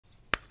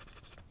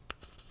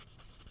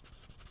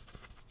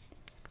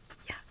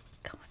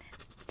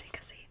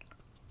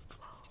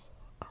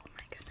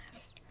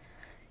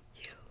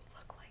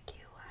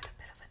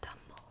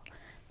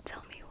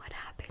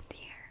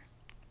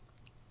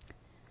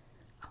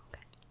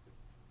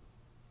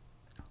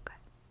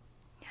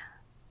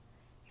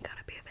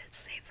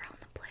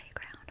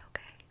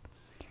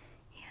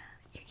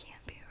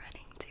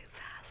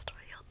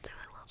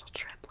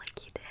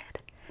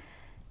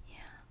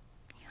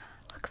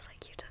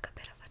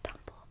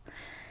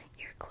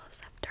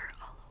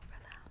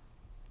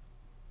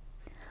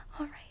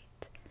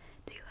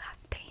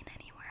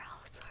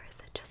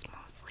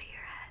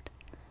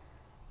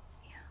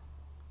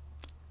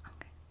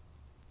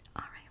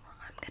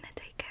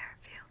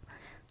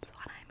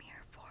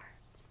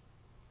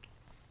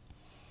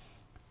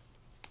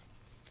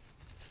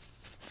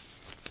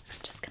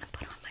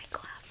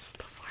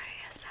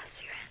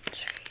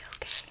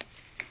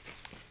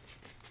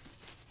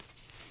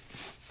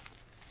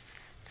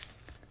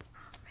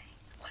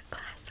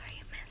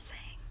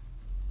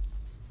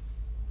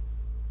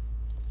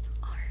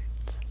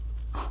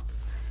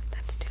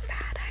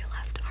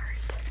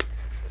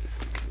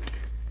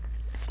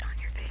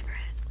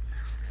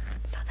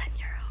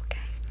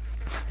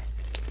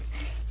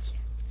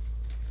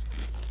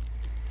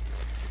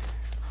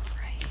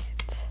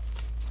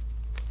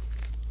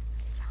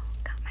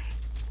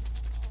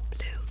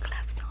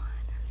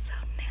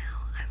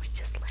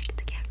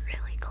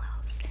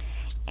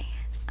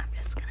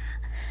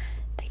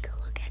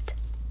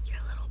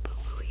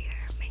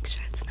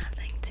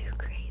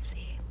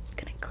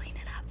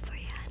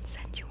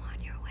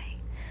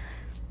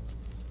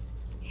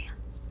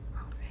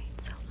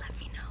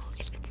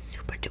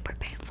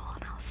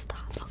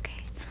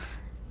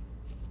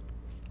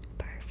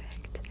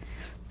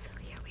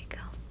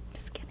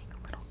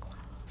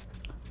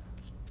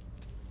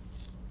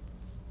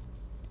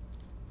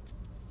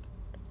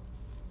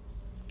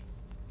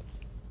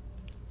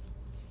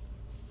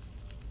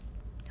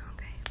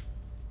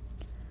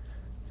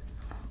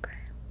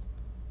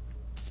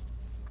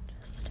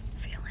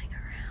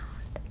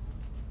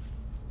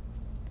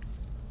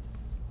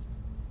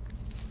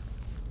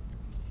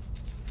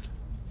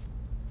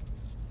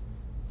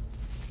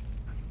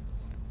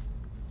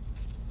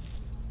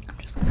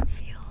just gonna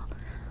feel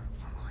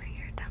along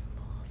your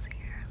temples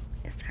here.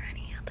 Is there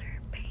any other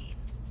pain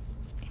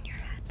in your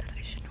head that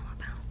I should know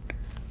about?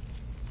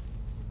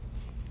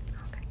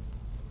 Okay.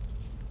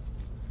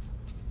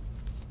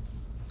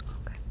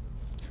 Okay.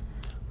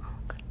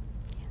 Okay.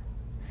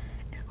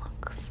 Yeah. It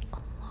looks a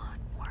lot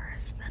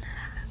worse than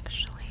it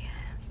actually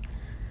is.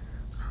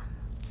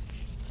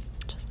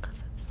 Just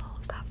because it's all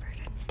covered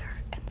in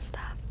dirt and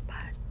stuff,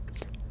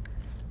 but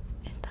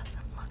it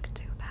doesn't look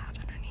too bad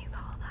underneath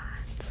all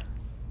that.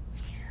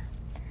 Yeah.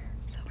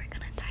 So we're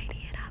gonna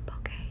tidy it up,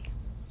 okay?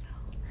 So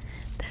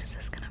this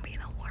is gonna be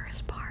the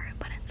worst part,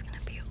 but it's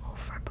gonna be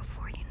over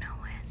before you know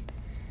it.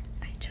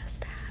 I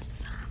just have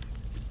some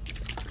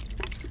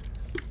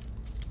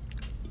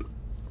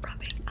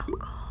rubbing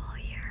alcohol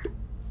here.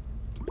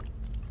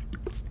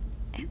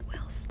 It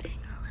will sting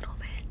a little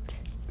bit.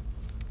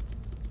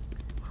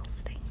 It will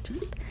sting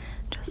just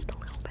a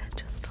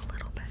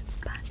little bit,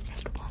 but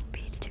it won't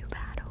be too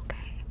bad,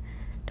 okay?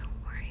 Don't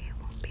worry, it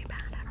won't be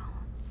bad at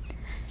all.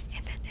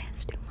 If it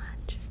is too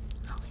much,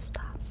 I'll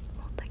stop.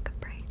 We'll take a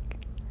break.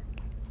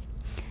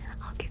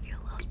 I'll give you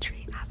a little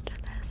treat after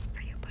this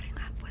for you putting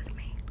up with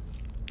me.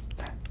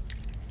 So,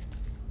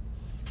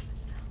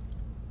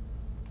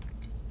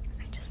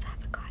 I just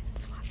have a cotton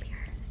swab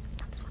here.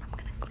 That's what I'm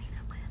gonna clean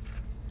it with.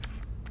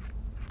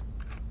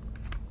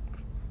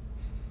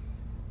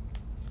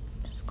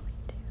 I'm just going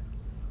to.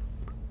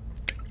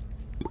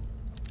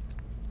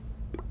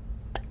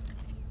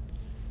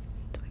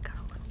 So we got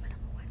a little bit of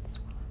a wet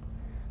swab.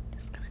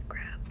 Just gonna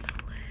grab the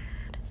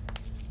lid.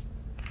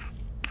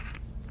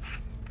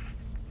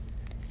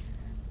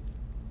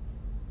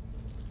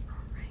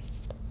 Alright.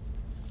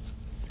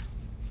 So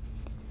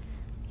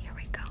here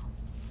we go.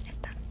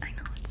 I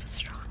know it's a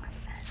strong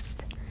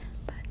scent,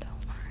 but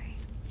don't worry.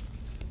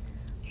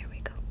 Here we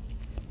go.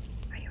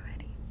 Are you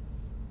ready?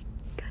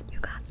 Good, you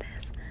got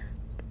this.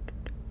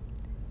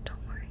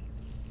 Don't worry.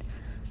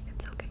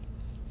 It's okay.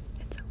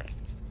 It's okay.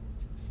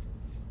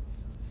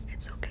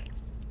 It's okay.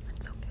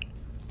 It's okay.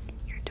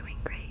 You're doing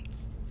great.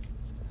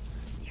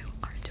 You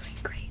are doing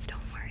great.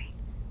 Don't worry.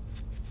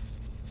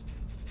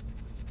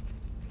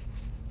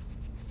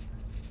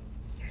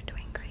 You're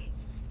doing great.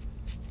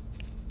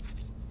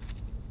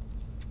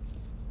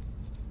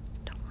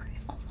 Don't worry.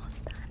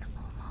 Almost done.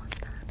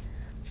 Almost done.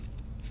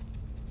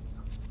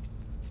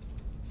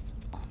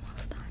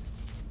 Almost done.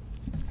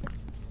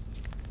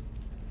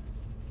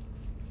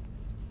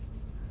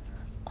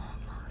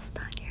 Almost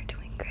done. You're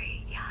doing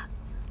great. Yeah.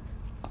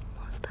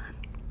 Almost done.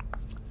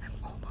 I'm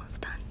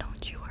almost done.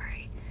 Don't you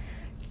worry.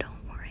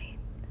 Don't worry.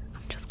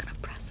 I'm just gonna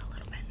press a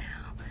little bit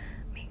now.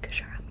 Make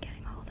sure I'm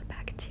getting all the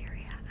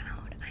bacteria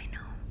out. I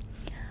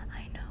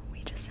know.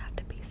 We just have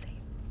to be safe.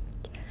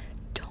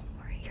 Don't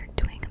worry. You're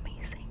doing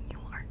amazing. You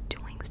are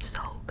doing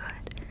so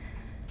good.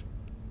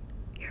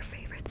 Your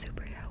favorite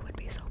superhero would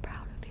be so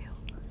proud of you.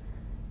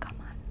 Come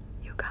on.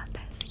 You got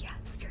this.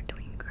 Yes, you're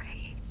doing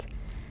great.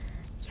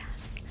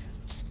 Yes.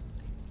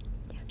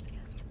 Yes.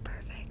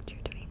 Perfect.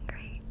 You're doing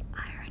great.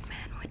 Iron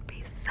Man would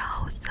be so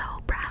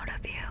proud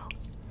of you.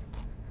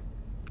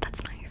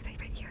 That's not your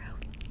favorite hero.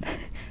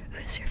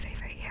 Who's your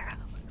favorite hero?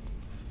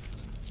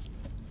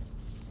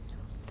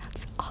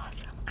 That's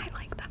awesome. I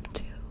like them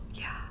too.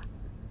 Yeah.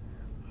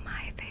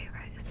 My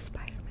favorite is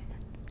Spider-Man.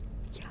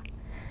 Yeah.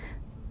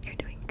 You're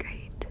doing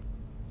great.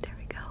 There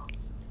we go.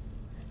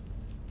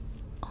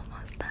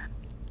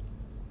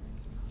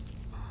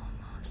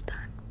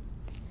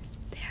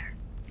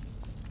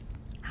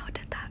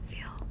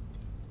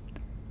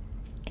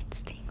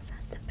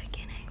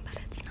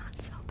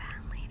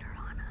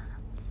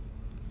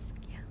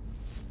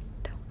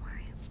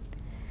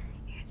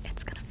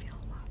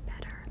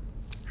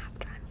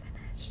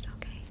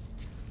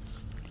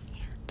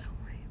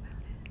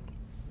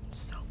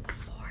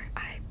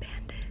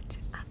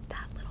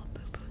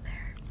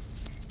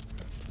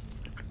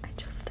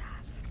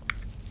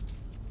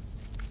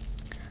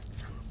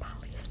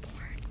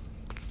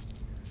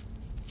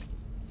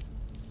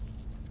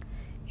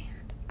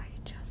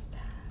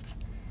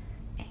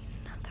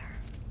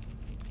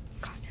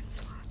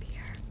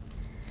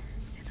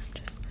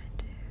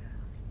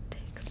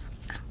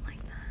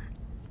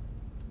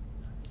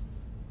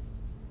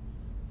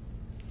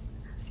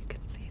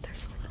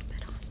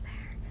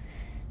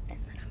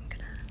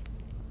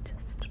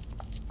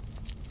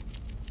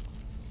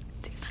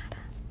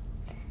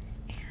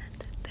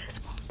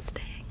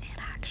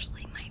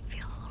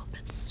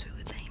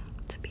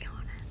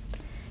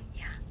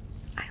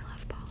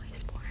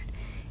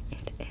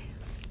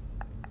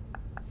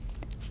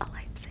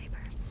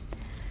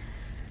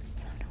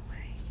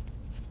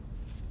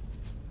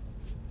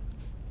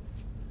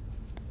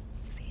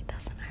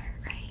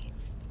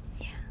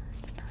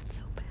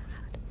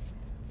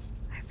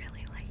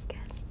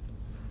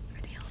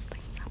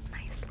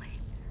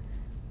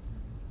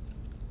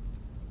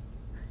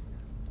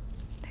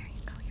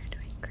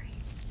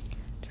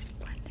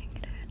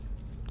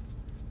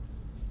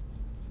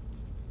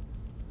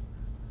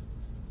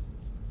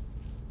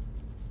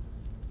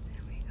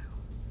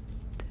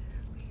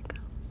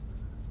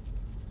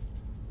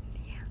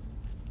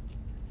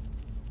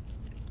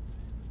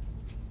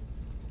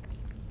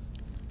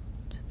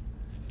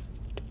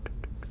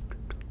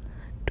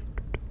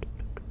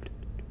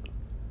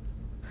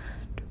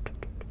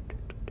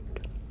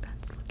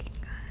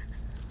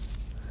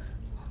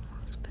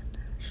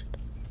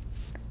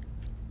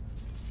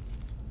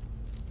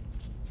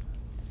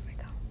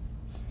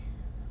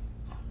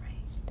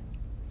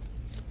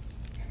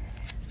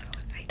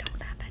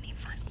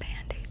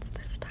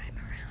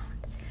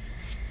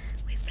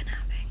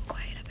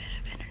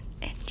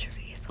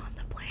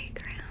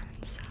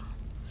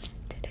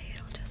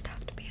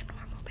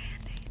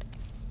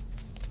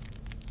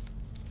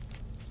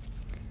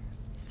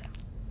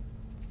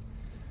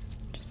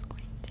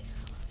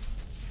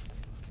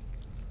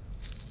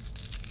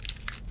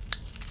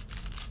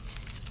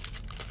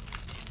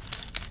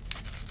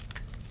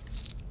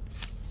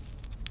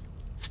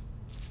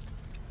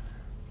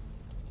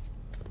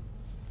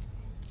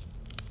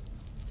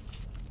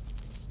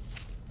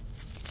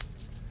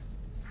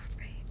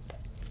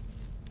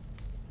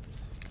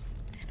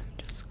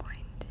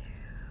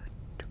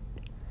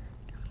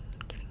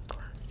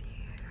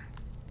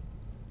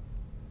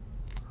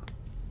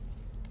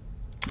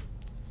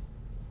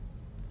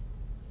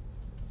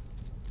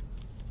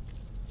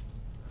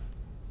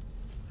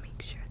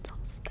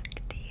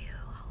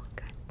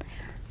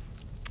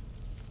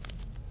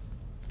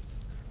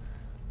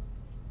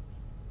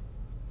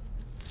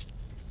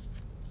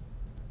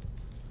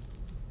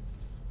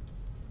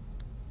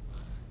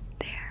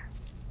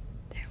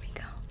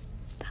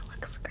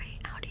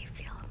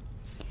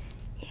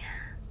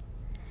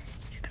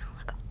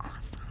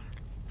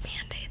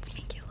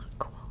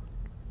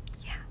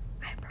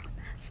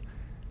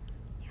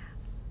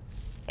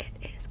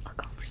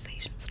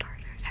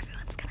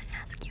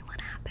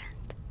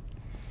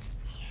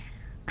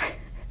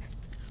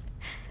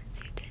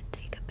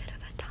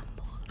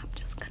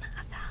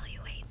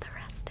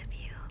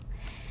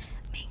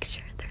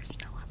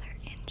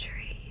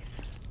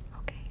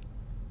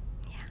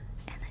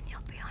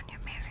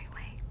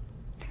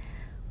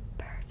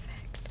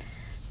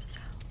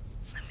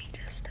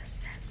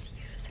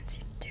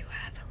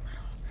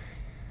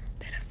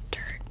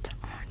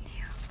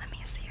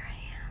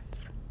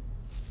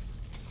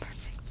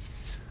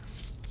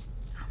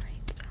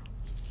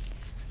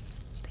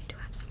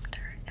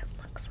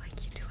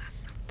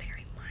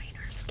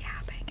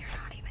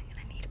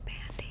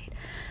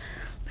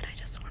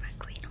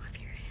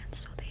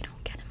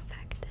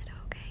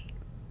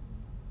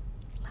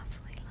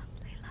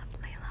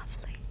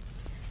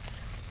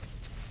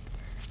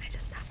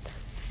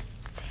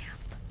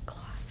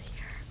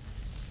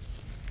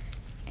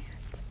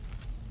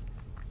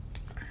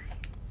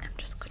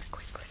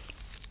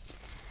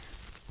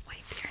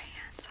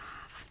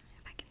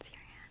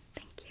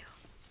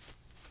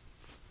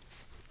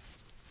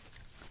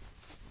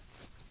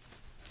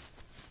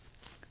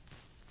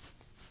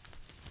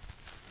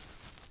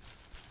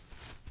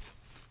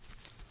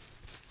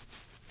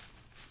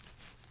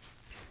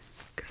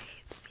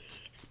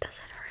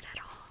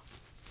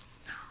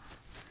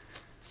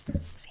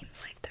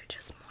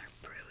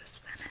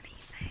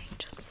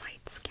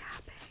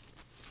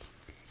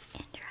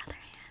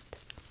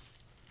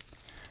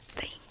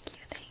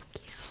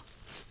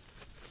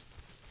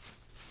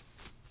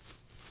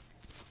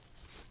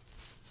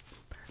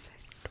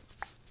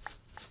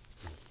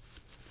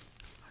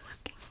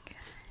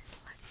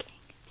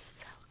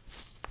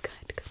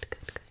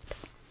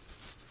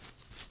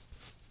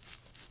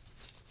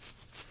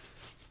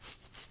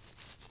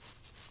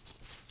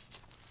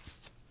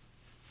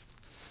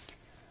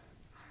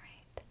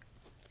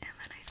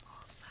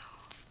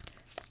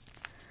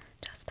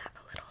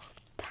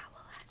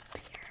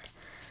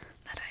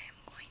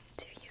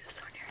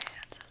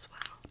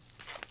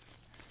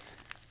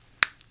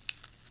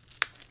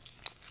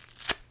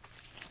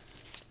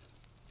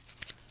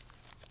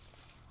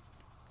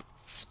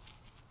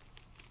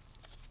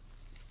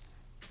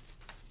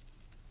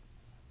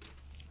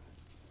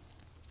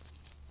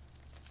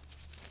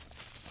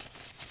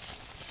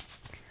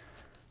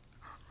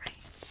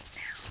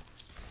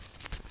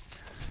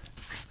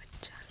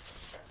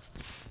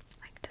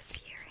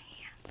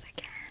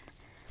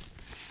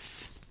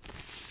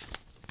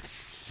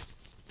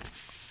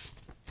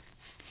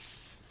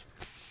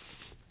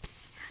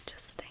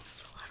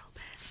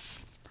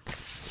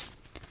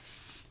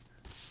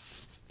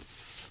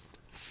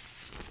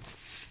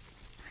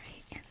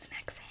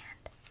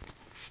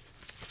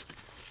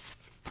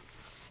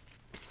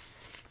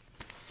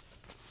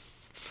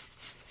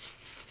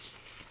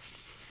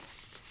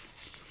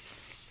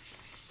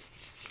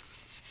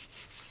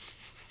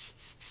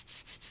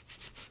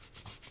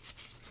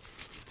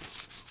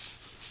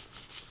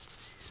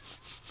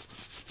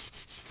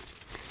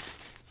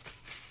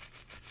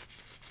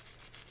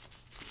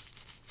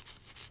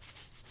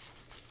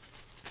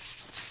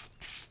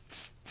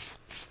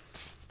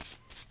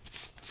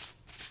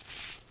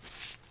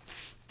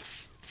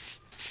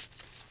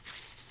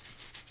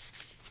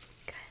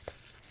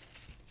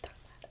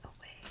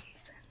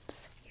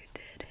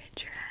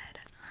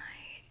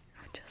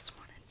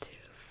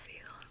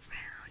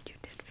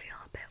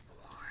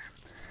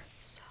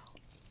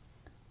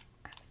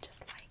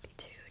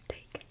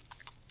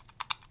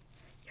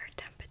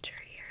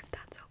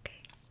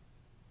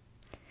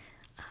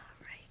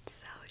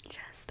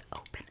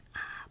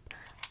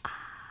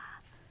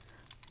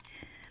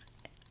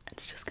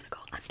 it's just gonna go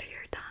under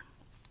your tongue.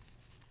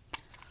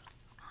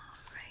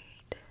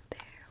 Alright,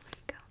 there we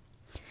go.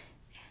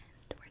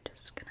 And we're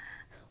just gonna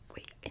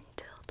wait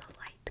until the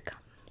light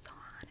comes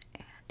on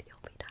and you'll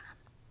be done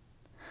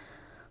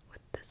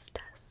with this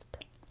test.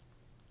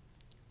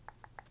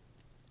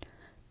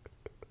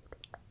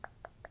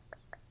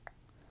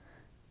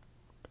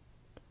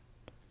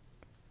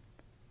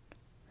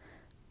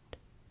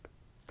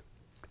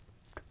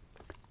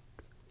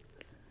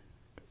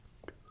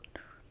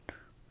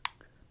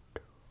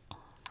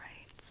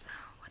 Alright, so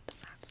what does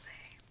that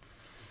say?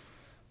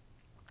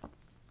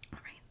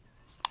 Alright,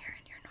 you're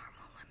in your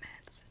normal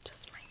limits. It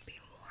just might be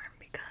warm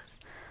because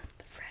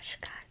the fresh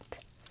cut.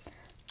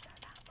 So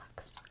that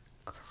looks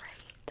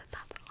great.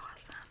 That's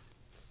awesome.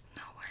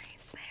 No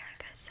worries there.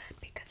 Like I said,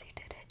 because you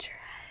did hit your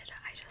head,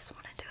 I just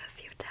want to do a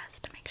few tests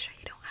to make sure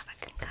you don't have a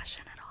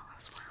concussion at all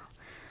as well.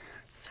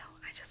 So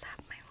I just have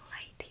my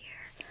light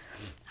here.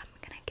 I'm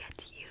gonna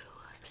get you,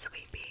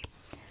 Sweepy,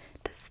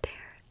 to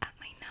stare at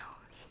my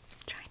nose.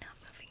 Try not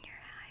moving your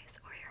eyes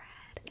or your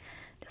head.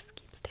 Just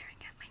keep staring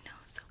at my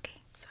nose, okay?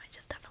 So I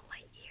just have a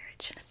light here.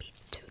 It shouldn't be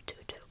too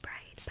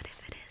bright, but if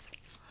it is,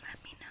 let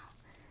me know.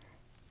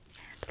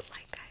 And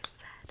like I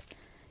said,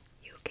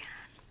 you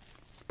can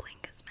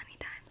blink as many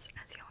times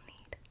as you'll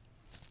need.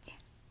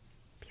 Yeah,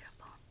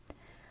 beautiful.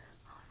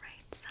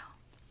 Alright, so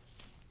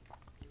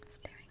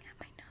staring at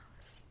my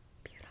nose.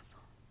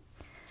 Beautiful.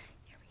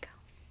 Here we go.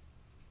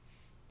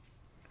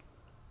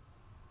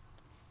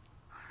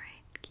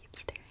 Alright, keep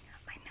staring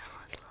at my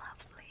nose.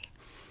 Lovely.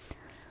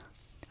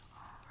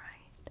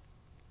 Alright.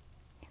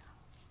 Yeah.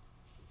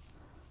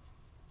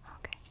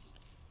 Okay.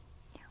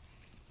 Yeah.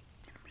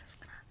 And I'm just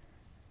gonna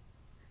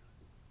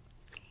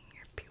see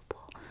your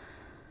pupil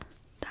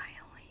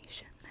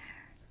dilation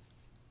there.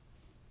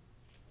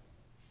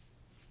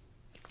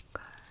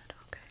 Good,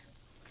 okay.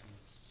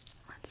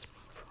 Let's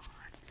move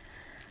on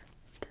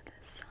to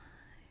this side.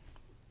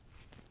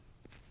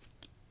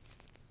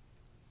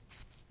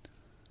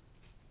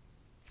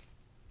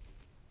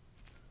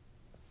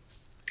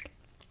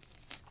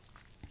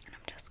 And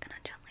I'm just gonna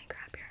gently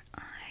grab your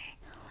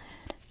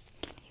eyelid.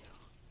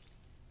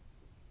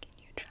 Can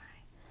you try?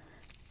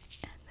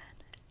 And then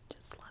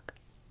just look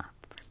up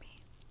for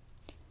me.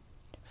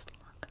 Just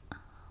look up.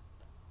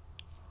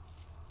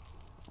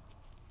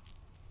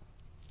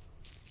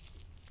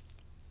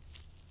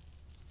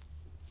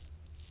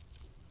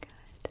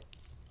 Good.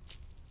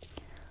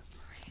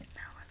 Alright,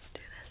 now let's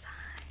do this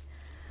eye.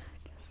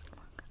 Just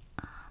look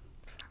up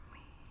for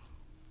me.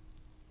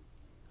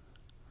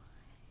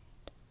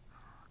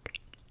 Alright.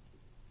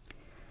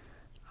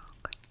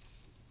 Okay. Okay.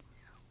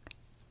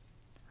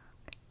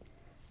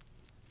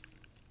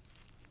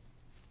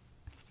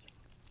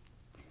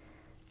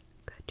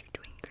 Good, you're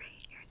doing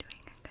great. You're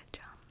doing a good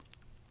job.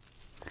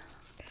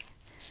 Okay.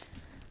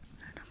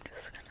 And I'm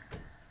just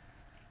gonna.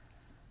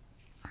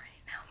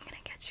 Alright, now I'm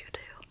gonna get you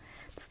to,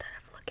 instead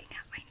of looking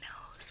at my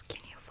nose,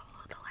 can you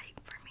follow the light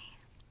for me?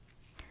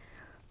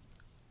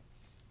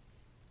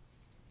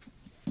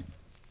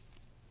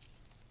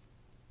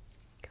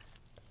 Good.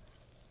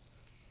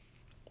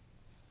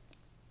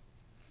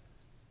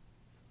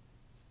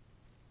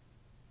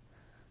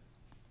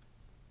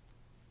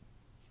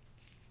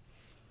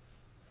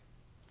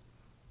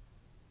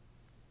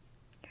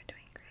 You're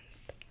doing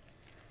great.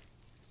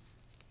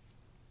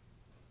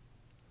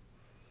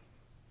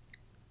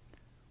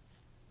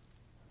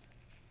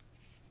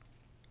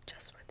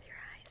 Just with